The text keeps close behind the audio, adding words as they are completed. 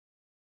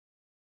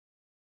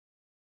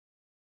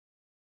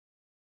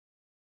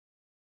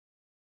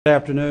Good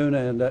afternoon,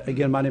 and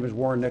again, my name is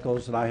Warren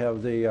Nichols, and I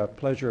have the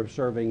pleasure of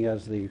serving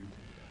as the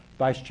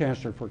Vice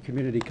Chancellor for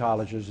Community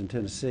Colleges in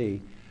Tennessee.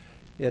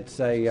 It's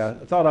I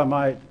thought I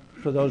might,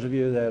 for those of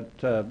you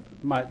that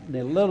might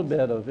need a little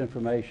bit of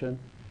information,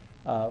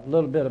 a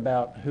little bit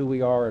about who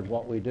we are and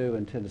what we do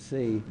in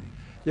Tennessee.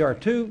 There are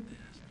two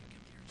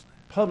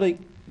public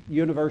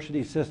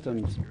university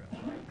systems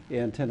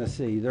in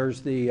Tennessee. There's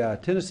the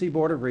Tennessee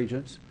Board of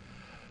Regents,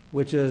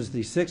 which is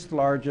the sixth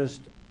largest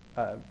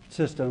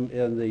system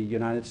in the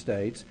United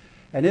States,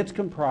 and it's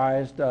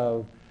comprised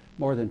of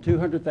more than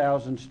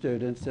 200,000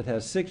 students. It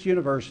has 6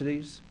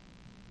 universities,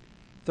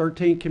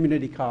 13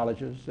 community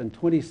colleges, and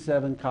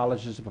 27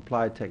 colleges of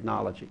applied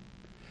technology.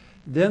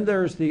 Then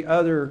there's the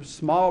other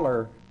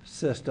smaller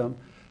system,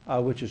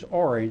 which is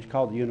Orange,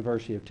 called the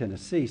University of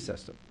Tennessee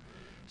system.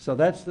 So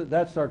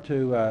that's our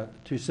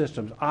two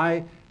systems.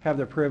 I have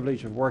the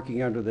privilege of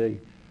working under the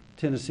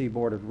Tennessee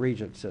Board of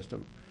Regents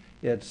system.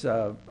 It's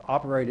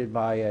operated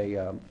by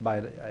a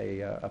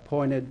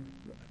appointed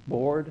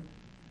board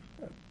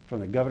from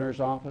the governor's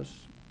office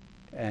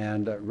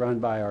and run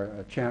by our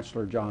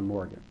Chancellor, John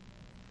Morgan.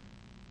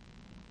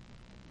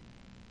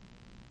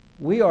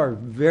 We are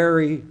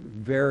very,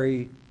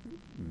 very,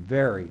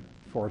 very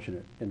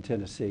fortunate in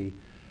Tennessee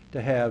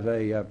to have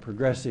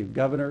progressive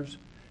governors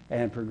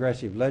and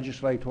progressive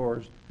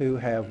legislators who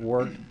have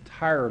worked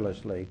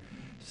tirelessly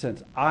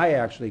since I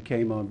actually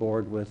came on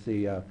board with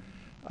the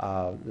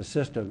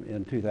system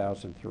in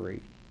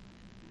 2003.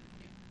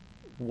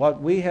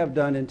 What we have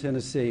done in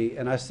Tennessee,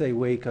 and I say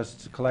we because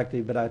it's a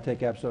collective, but I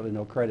take absolutely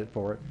no credit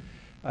for it.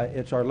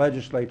 It's our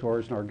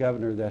legislators and our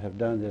governor that have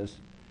done this.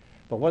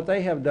 But what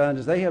they have done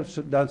is they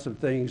have done some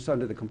things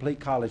under the Complete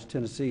College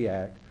Tennessee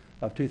Act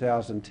of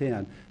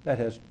 2010 that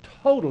has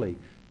totally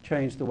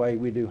changed the way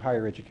we do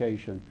higher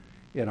education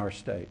in our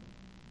state.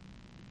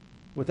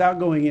 Without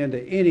going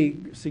into any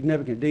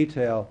significant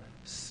detail,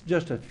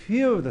 just a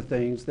few of the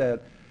things that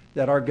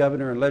our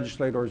governor and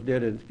legislators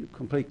did in the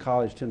Complete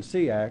College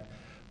Tennessee Act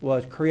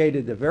was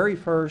created the very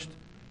first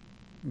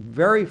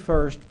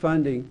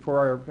funding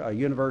for our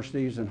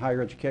universities and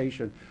higher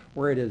education,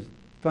 where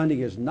funding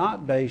is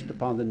not based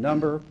upon the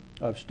number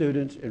of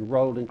students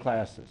enrolled in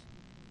classes.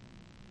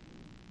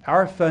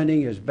 Our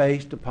funding is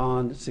based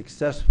upon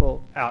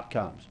successful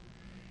outcomes.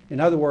 In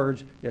other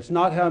words, it's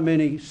not how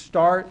many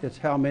start, it's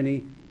how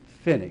many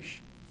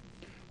finish.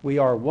 We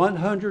are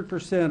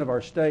 100% of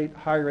our state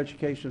higher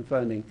education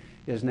funding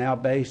is now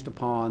based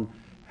upon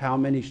how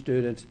many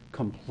students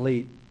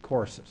complete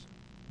courses.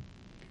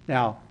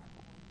 Now,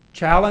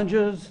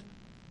 challenges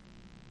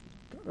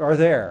are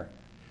there,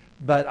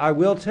 but I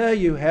will tell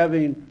you,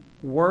 having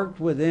worked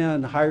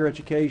within higher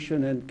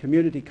education and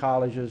community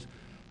colleges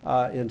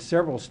in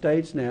several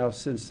states now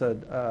since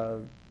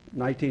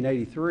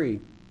 1983,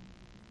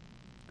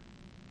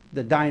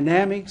 the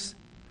dynamics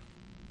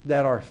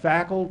that our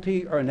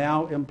faculty are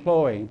now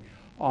employing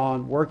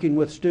on working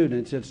with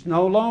students, it's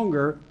no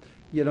longer,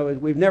 you know,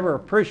 we've never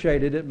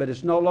appreciated it, but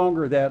it's no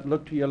longer that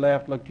look to your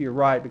left, look to your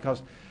right,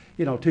 because,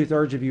 you know,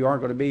 2/3 of you aren't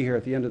going to be here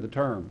at the end of the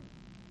term.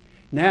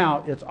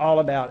 Now it's all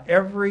about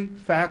every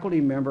faculty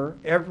member,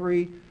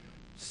 every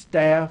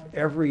staff,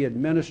 every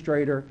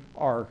administrator.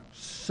 Our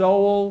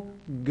sole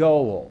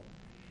goal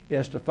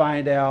is to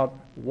find out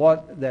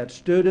what that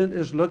student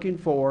is looking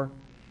for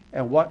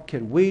and what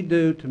can we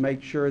do to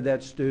make sure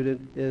that student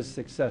is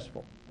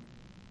successful.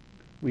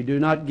 We do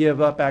not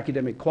give up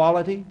academic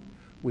quality.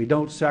 We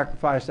don't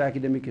sacrifice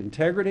academic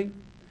integrity.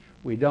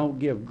 We don't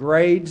give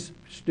grades.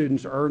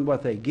 Students earn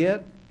what they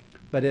get.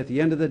 But at the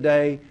end of the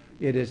day,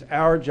 it is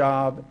our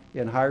job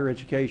in higher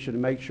education to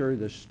make sure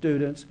the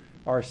students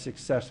are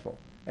successful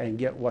and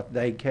get what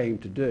they came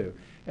to do.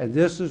 And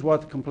this is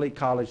what the Complete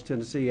College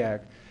Tennessee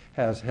Act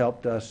has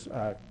helped us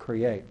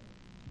create.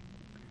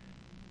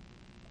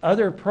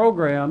 Other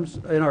programs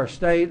in our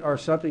state are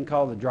something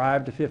called the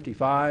Drive to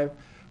 55,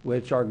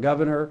 which our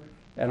governor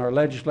and our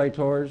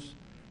legislators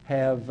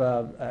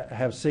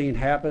have seen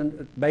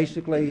happen.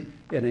 Basically,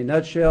 in a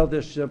nutshell,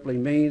 this simply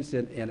means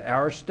that in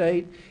our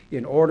state,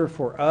 in order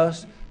for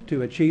us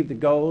to achieve the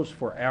goals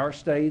for our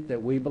state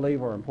that we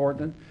believe are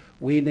important,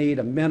 we need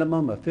a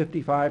minimum of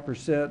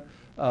 55%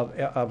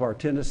 of our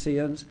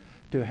Tennesseans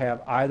to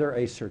have either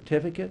a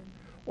certificate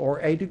or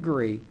a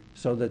degree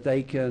so that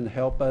they can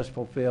help us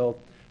fulfill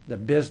the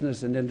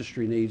business and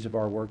industry needs of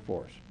our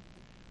workforce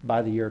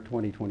by the year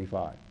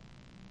 2025.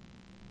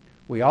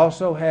 We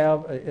also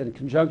have, in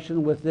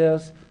conjunction with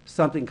this,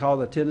 something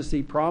called the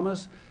Tennessee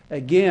Promise,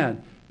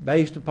 again,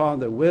 based upon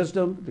the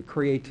wisdom, the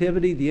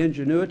creativity, the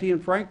ingenuity,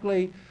 and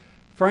frankly,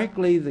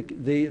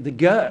 the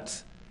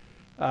guts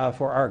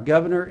for our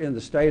governor in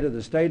the State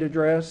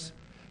Address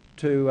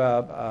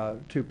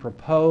to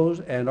propose,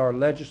 and our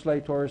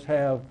legislators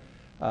have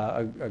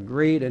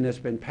agreed, and it's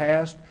been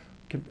passed.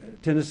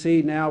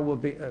 Tennessee now will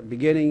be,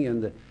 beginning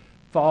in the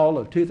fall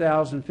of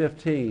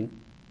 2015,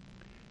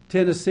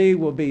 Tennessee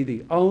will be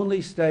the only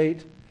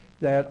state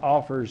that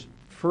offers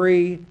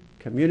free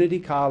community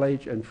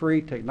college and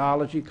free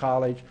technology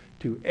college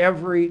to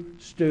every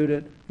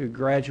student who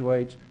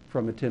graduates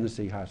from a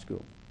Tennessee high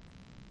school.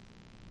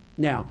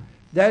 Now,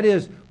 that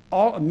is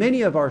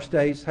many of our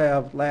states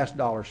have last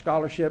dollar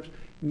scholarships.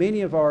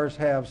 Many of ours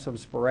have some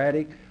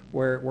sporadic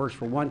where it works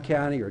for one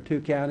county or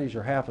two counties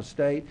or half a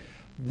state.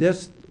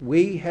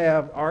 We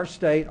have our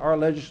state, our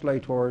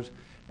legislators,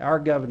 our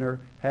governor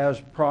has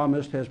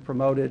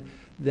promoted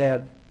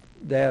that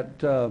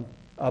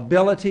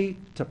ability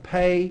to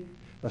pay,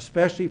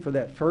 especially for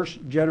that first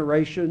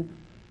generation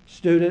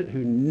student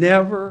who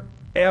never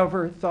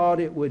ever thought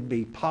it would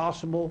be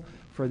possible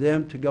for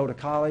them to go to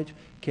college,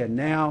 can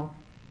now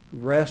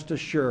rest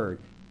assured.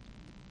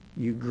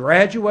 You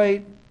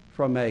graduate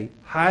from a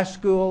high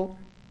school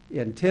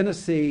in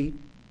Tennessee,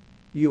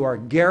 you are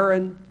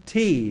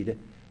guaranteed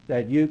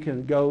that you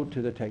can go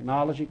to the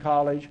technology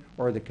college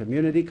or the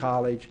community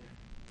college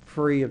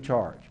free of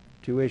charge,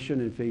 tuition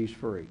and fees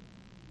free.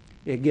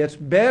 It gets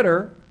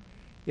better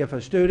if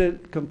a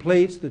student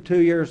completes the 2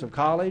 years of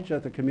college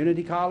at the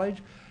community college.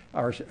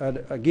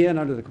 Again,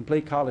 under the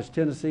Complete College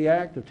Tennessee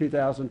Act of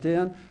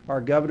 2010, our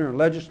governor and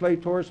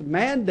legislators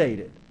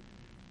mandated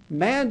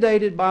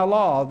by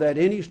law that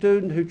any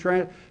student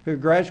who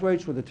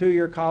graduates with a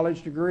 2-year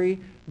college degree,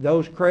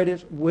 those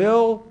credits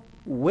will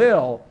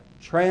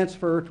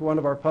transfer to one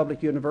of our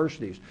public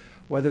universities,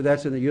 whether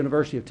that's in the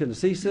University of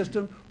Tennessee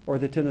system or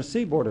the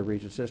Tennessee Board of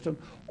Regents system,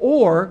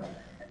 or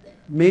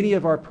many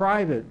of our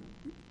private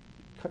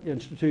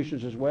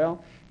institutions as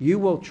well. You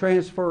will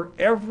transfer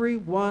every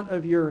one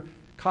of your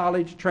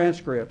college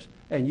transcripts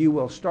and you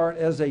will start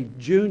as a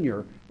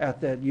junior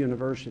at that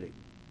university.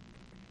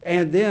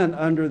 And then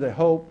under the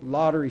Hope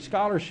Lottery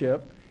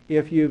Scholarship,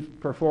 if you've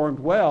performed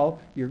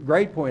well, your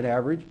grade point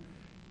average,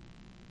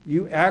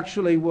 you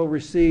actually will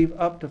receive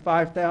up to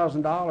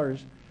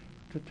 $5,000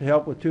 to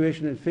help with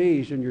tuition and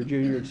fees in your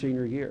junior and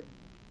senior year.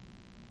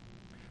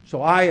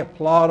 So I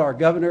applaud our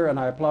governor and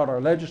I applaud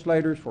our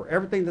legislators for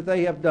everything that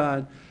they have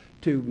done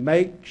to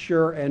make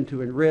sure and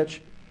to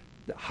enrich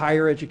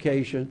higher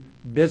education,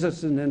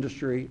 business and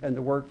industry, and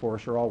the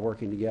workforce are all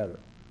working together.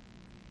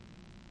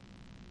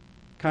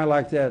 Kind of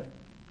like that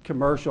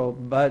commercial,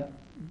 but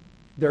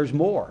there's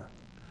more.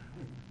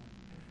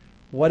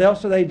 What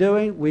else are they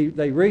doing?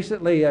 They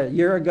recently, a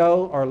year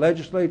ago, our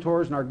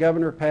legislators and our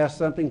governor passed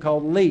something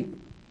called LEAP,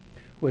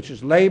 which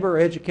is Labor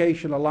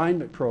Education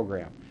Alignment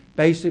Program.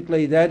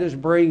 Basically, that is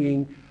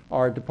bringing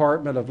our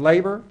Department of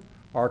Labor,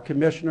 our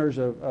commissioners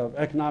of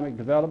economic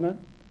development,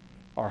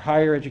 our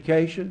higher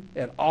education,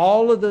 and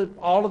all of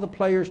the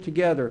players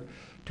together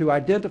to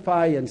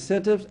identify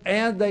incentives,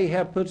 and they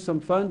have put some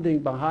funding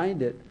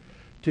behind it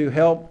to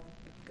help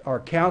our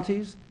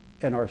counties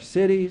and our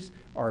cities,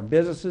 our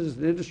businesses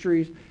and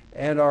industries,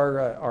 and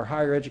our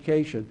higher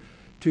education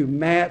to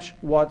match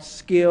what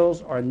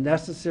skills are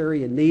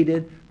necessary and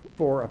needed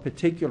for a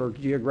particular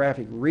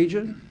geographic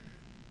region.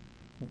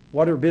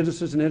 What are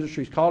businesses and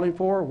industries calling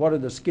for? What are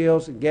the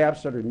skills and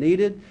gaps that are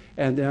needed?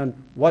 And then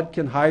what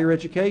can higher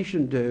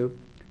education do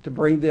to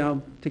bring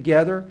them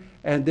together?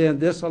 And then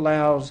this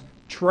allows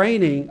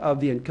training of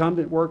the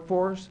incumbent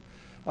workforce,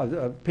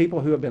 of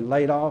people who have been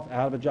laid off,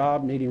 out of a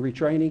job, needing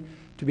retraining,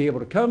 to be able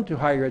to come to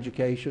higher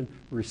education,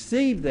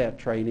 receive that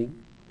training,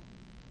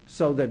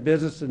 so that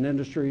business and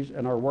industries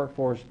and our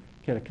workforce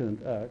can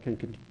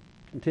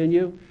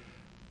continue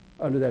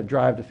under that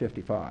drive to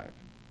 55.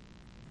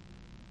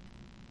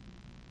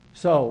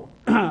 So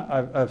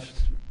I've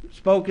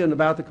spoken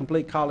about the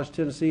Complete College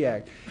Tennessee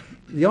Act.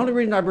 The only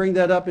reason I bring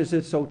that up is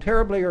it's so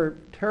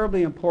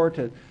terribly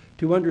important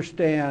to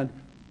understand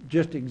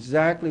just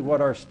exactly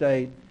what our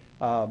state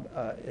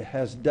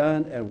has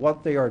done and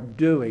what they are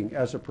doing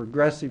as a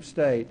progressive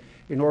state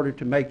in order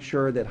to make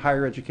sure that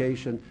higher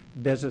education,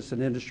 business,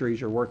 and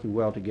industries are working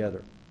well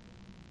together.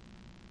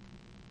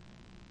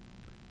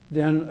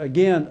 Then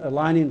again,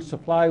 aligning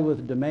supply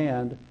with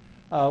demand,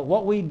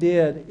 what we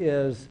did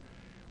is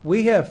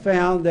we have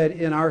found that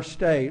in our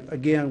state,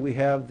 again, we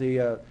have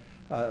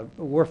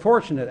we're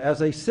fortunate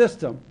as a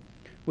system.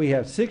 We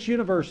have 6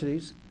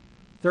 universities,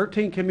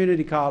 13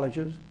 community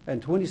colleges,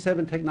 and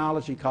 27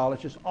 technology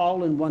colleges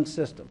all in one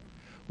system,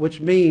 which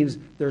means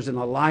there's an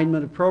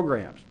alignment of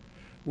programs,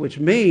 which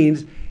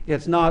means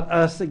it's not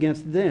us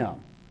against them.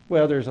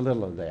 Well, there's a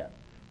little of that,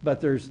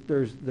 but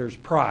there's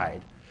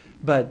pride.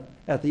 But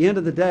at the end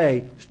of the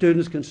day,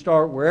 students can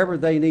start wherever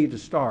they need to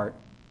start,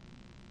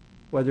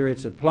 whether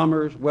it's at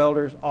plumbers,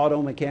 welders,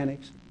 auto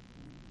mechanics,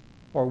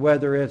 or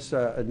whether it's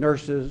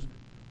nurses,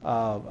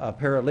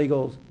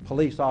 paralegals,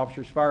 police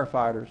officers,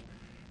 firefighters,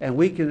 and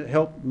we can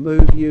help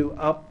move you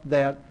up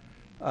that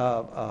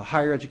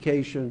higher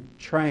education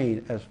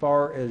train as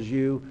far as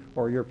you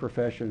or your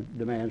profession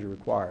demands or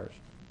requires.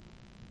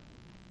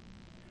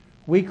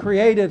 We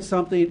created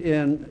something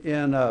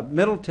in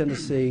Middle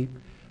Tennessee,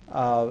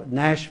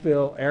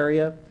 Nashville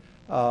area,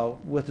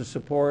 with the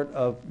support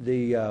of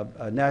the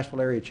Nashville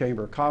Area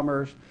Chamber of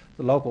Commerce,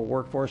 the local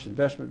workforce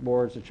investment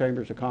boards, the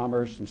chambers of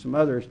commerce, and some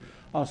others,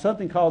 on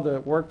something called the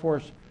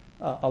Workforce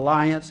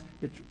Alliance.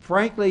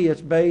 Frankly,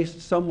 it's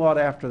based somewhat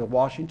after the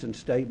Washington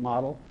State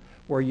model,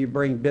 where you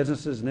bring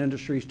businesses and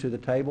industries to the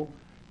table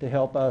to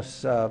help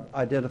us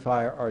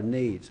identify our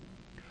needs.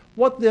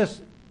 What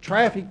this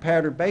traffic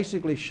pattern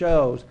basically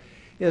shows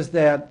is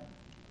that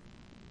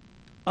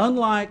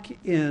unlike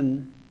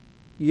in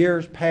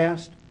years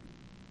past,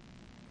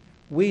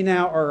 we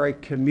now are a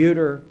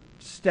commuter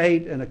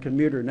state and a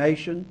commuter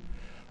nation.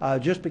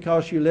 Just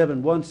because you live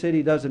in one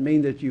city doesn't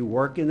mean that you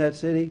work in that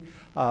city.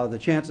 The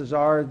chances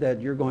are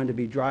that you're going to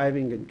be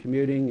driving and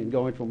commuting and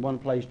going from one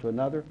place to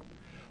another.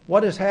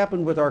 What has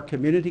happened with our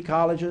community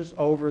colleges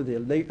over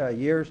the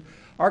years?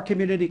 Our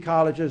community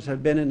colleges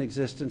have been in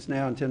existence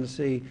now in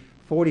Tennessee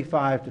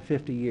 45 to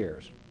 50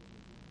 years.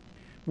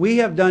 We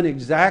have done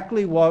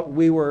exactly what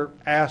we were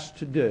asked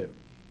to do.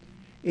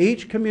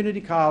 Each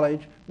community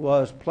college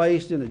was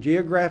placed in a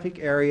geographic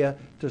area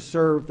to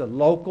serve the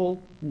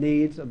local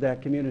needs of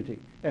that community.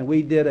 And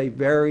we did a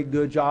very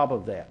good job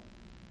of that.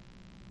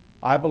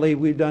 I believe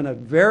we've done a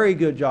very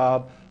good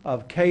job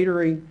of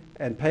catering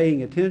and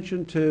paying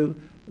attention to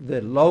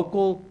the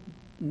local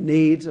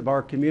needs of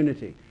our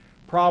community.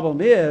 Problem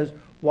is,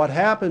 what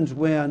happens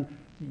when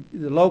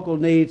the local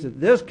needs of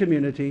this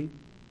community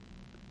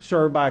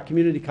served by a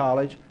community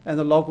college and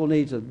the local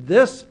needs of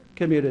this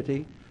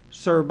community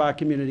served by a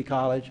community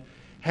college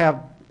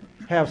have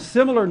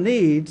similar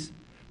needs,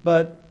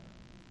 but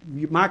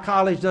my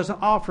college doesn't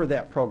offer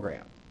that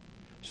program.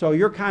 So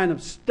you're kind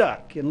of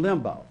stuck in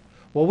limbo.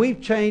 Well,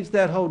 we've changed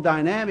that whole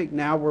dynamic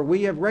now where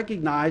we have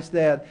recognized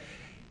that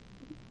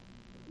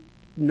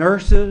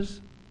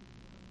nurses,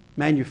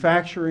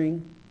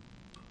 manufacturing,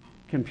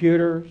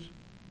 computers,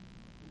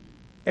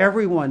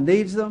 everyone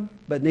needs them,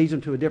 but needs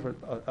them to a different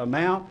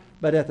amount.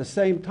 But at the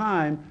same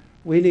time,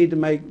 we need to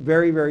make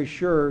very, very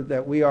sure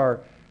that we are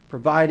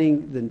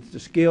providing the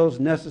skills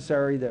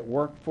necessary that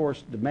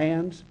workforce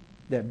demands,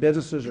 that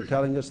businesses are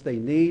telling us they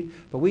need.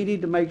 But we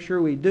need to make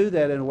sure we do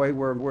that in a way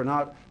where we're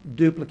not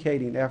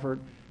duplicating effort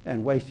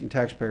and wasting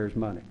taxpayers'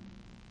 money.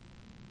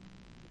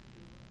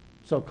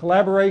 So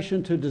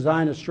collaboration to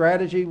design a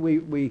strategy.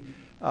 We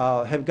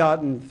have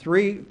gotten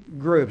 3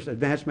 groups: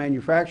 advanced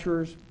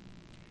manufacturers,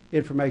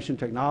 information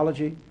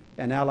technology,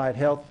 and allied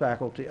health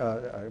faculty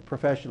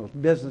professionals,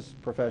 business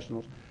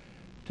professionals,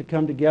 to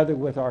come together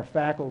with our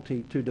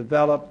faculty to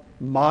develop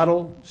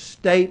model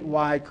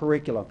statewide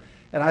curriculum.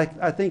 And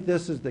I think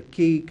this is the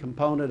key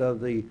component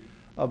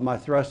of my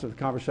thrust of the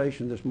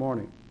conversation this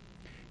morning,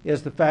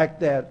 is the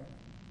fact that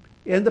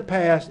in the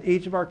past,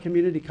 each of our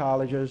community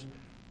colleges,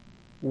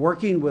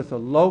 working with the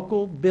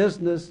local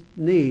business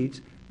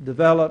needs,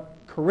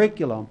 developed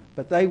curriculum,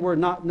 but they were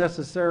not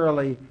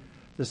necessarily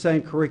the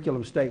same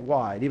curriculum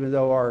statewide, even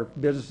though our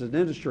businesses and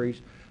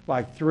industries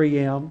like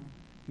 3M,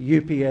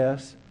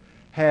 UPS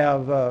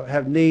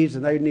have needs,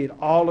 and they need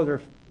all of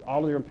their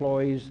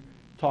employees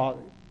taught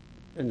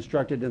and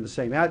instructed in the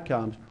same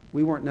outcomes.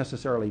 We weren't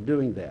necessarily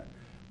doing that.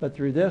 But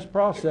through this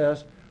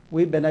process,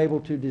 we've been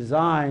able to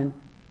design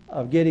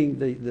of getting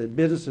the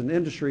business and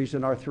industries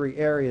in our 3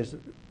 areas,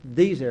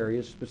 these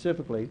areas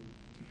specifically,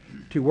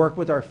 to work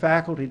with our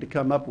faculty to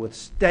come up with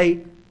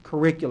state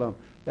curriculum.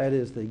 That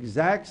is the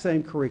exact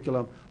same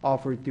curriculum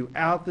offered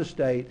throughout the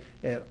state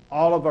at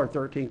all of our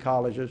 13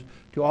 colleges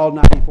to all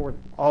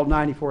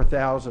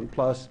 94,000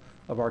 plus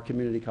of our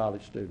community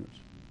college students.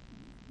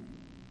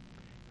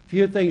 A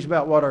few things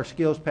about what our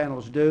skills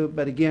panels do,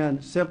 but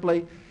again,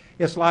 simply,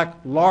 it's like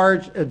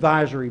large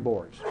advisory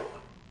boards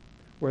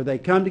where they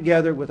come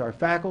together with our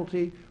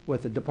faculty,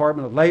 with the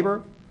Department of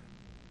Labor,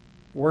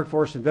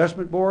 workforce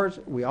investment boards.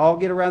 We all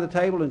get around the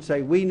table and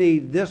say, we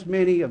need this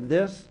many of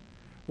this.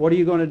 What are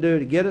you going to do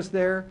to get us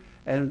there?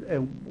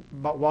 And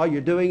while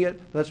you're doing it,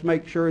 let's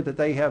make sure that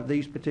they have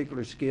these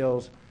particular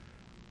skills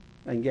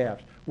and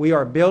gaps. We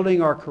are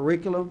building our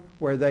curriculum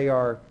where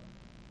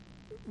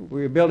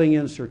we're building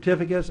in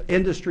certificates,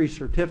 industry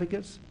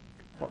certificates,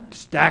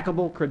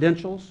 stackable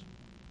credentials.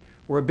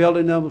 We're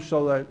building them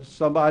so that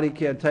somebody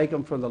can take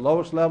them from the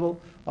lowest level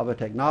of a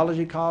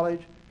technology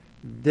college,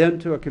 then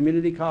to a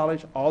community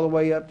college, all the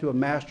way up to a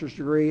master's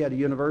degree at a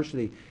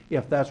university,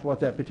 if that's what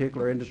that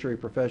particular industry or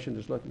profession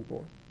is looking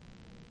for.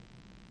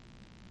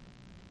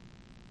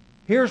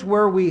 Here's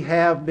where we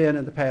have been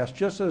in the past,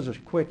 just as a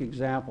quick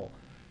example.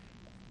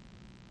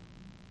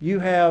 You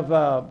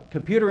have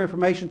computer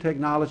information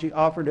technology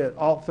offered at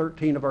all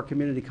 13 of our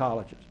community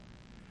colleges.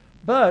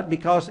 But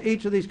because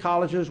each of these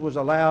colleges was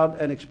allowed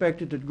and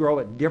expected to grow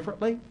it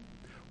differently,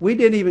 we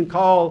didn't even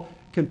call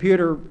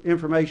computer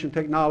information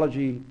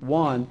technology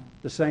 1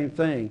 the same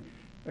thing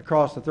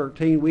across the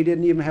 13. We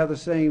didn't even have the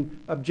same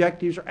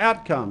objectives or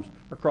outcomes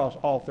across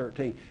all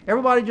 13.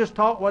 Everybody just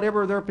taught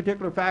whatever their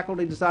particular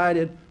faculty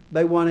decided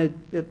they wanted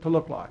it to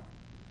look like.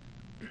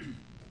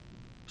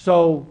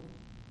 So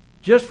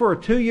just for a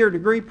 2-year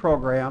degree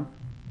program,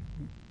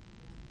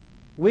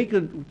 we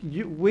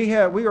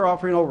were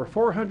offering over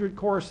 400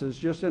 courses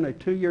just in a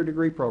 2-year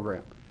degree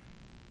program.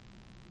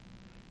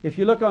 If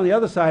you look on the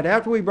other side,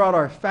 after we brought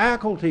our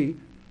faculty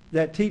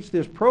that teach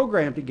this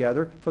program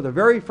together, for the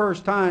very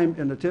first time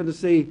in the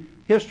Tennessee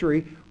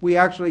history, we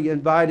actually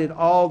invited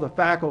all the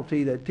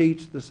faculty that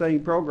teach the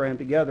same program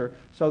together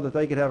so that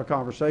they could have a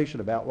conversation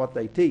about what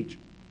they teach.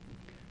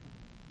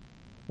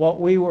 What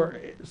we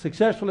were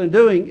successful in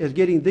doing is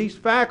getting these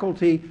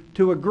faculty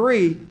to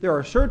agree there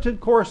are certain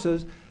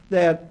courses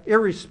that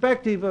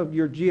irrespective of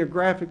your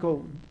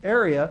geographical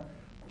area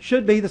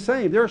should be the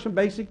same. There are some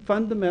basic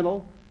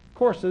fundamental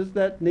courses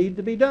that need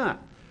to be done.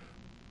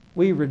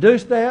 We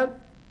reduced that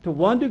to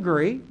 1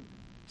 degree,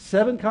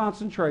 7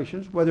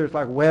 concentrations, whether it's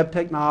like web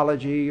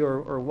technology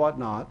or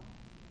whatnot,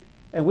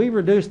 and we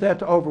reduced that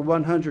to over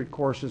 100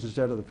 courses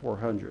instead of the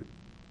 400.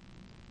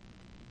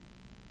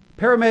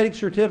 Paramedic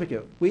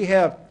certificate. We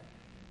have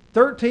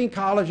 13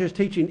 colleges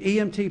teaching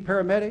EMT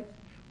paramedic,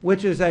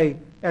 which is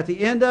at the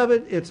end of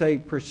it, it's a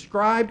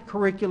prescribed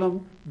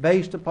curriculum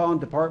based upon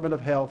Department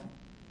of Health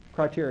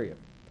criteria.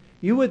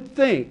 You would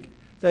think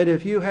that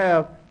if you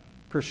have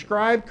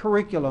prescribed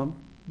curriculum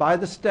by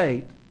the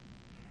state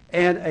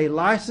and a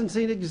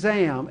licensing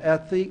exam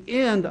at the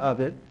end of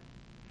it,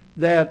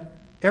 that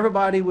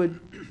everybody would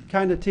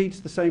kind of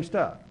teach the same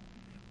stuff.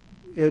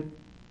 It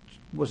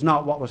was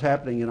not what was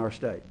happening in our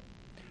state.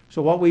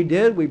 So what we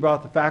did, we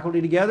brought the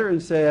faculty together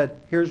and said,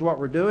 here's what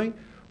we're doing.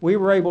 We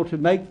were able to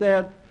make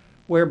that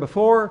where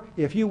before,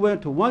 if you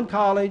went to one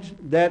college,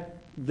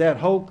 that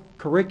whole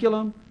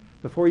curriculum,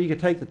 before you could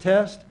take the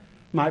test,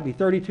 might be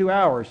 32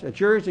 hours. At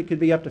yours, it could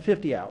be up to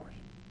 50 hours.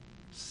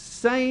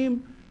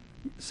 Same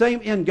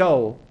end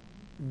goal,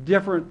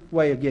 different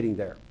way of getting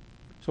there.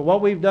 So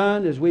what we've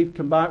done is we've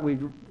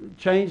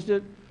changed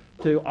it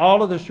to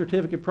all of the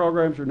certificate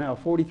programs are now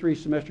 43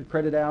 semester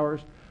credit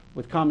hours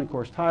with common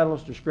course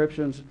titles,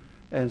 descriptions,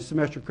 and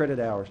semester credit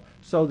hours,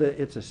 so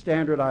that it's a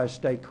standardized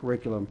state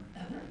curriculum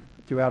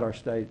throughout our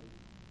state.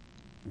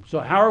 So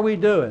how are we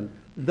doing?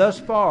 Thus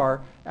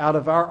far, out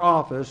of our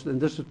office, and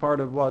this is part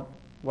of what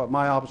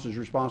my office is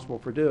responsible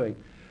for doing,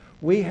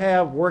 we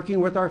have,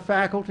 working with our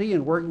faculty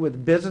and working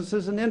with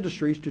businesses and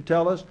industries to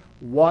tell us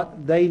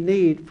what they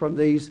need from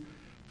these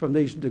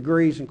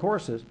degrees and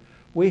courses,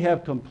 we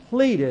have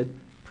completed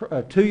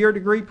 2-year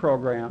degree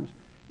programs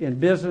in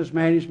business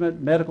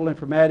management, medical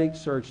informatics,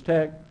 surge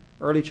tech,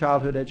 early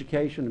childhood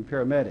education, and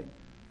paramedic.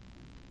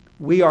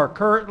 We are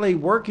currently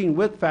working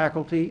with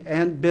faculty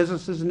and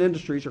businesses and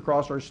industries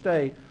across our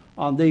state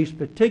on these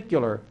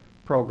particular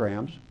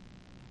programs.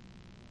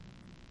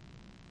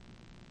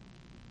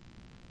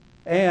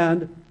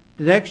 And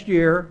next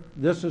year,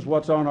 this is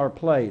what's on our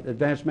plate: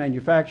 advanced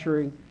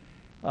manufacturing,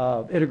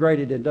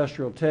 integrated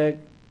industrial tech,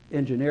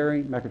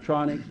 engineering,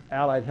 mechatronics,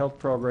 allied health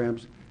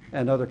programs,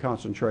 and other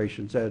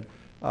concentrations. And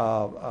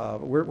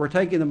we're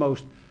taking the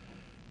most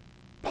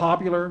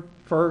popular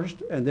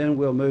first, and then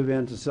we'll move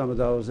into some of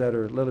those that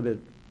are a little bit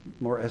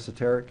more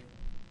esoteric.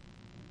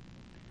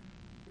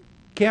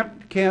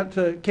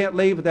 Can't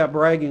leave without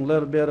bragging a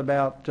little bit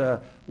about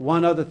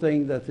one other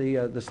thing that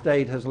the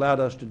state has allowed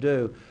us to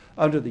do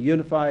under the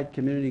Unified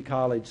Community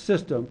College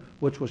System,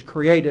 which was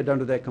created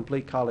under that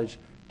Complete College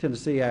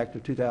Tennessee Act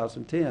of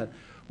 2010.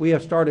 We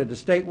have started a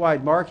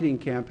statewide marketing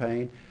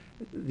campaign.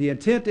 The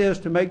intent is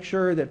to make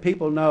sure that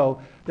people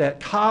know that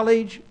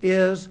college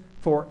is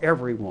for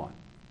everyone.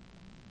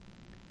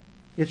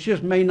 It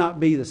just may not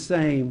be the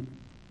same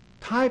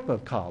type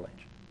of college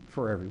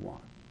for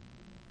everyone.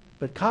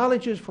 But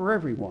college is for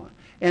everyone.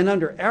 And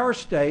under our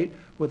state,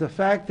 with the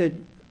fact that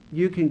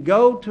you can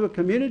go to a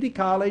community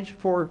college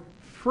for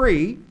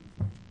free,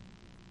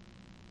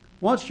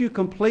 once you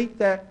complete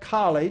that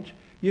college,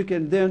 you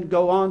can then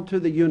go on to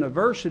the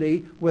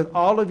university with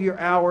all of your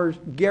hours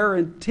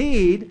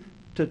guaranteed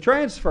to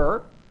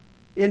transfer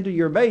into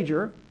your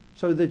major,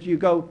 so that you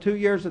go 2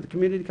 years at the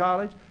community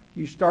college,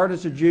 you start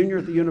as a junior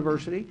at the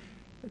university.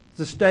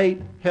 The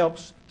state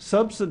helps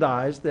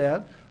subsidize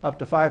that up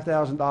to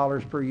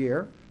 $5,000 per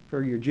year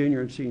for your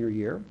junior and senior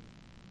year.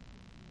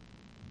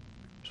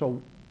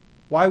 So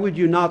why would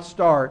you not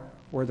start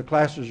where the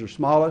classes are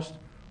smallest,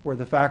 where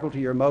the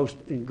faculty are most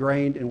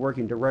ingrained in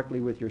working directly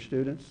with your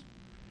students,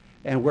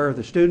 and where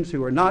the students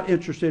who are not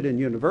interested in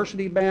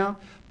university bound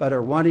but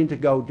are wanting to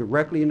go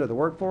directly into the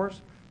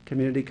workforce?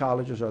 Community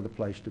colleges are the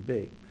place to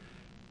be.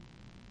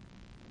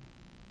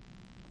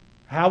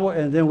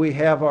 And then we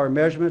have our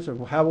measurements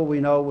of how will we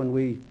know when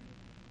we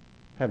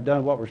have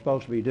done what we're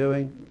supposed to be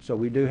doing. So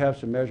we do have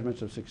some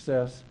measurements of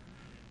success.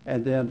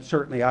 And then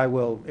certainly I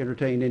will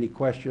entertain any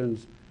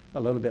questions a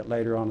little bit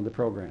later on in the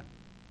program.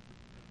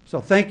 So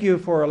thank you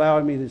for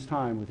allowing me this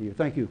time with you.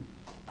 Thank you.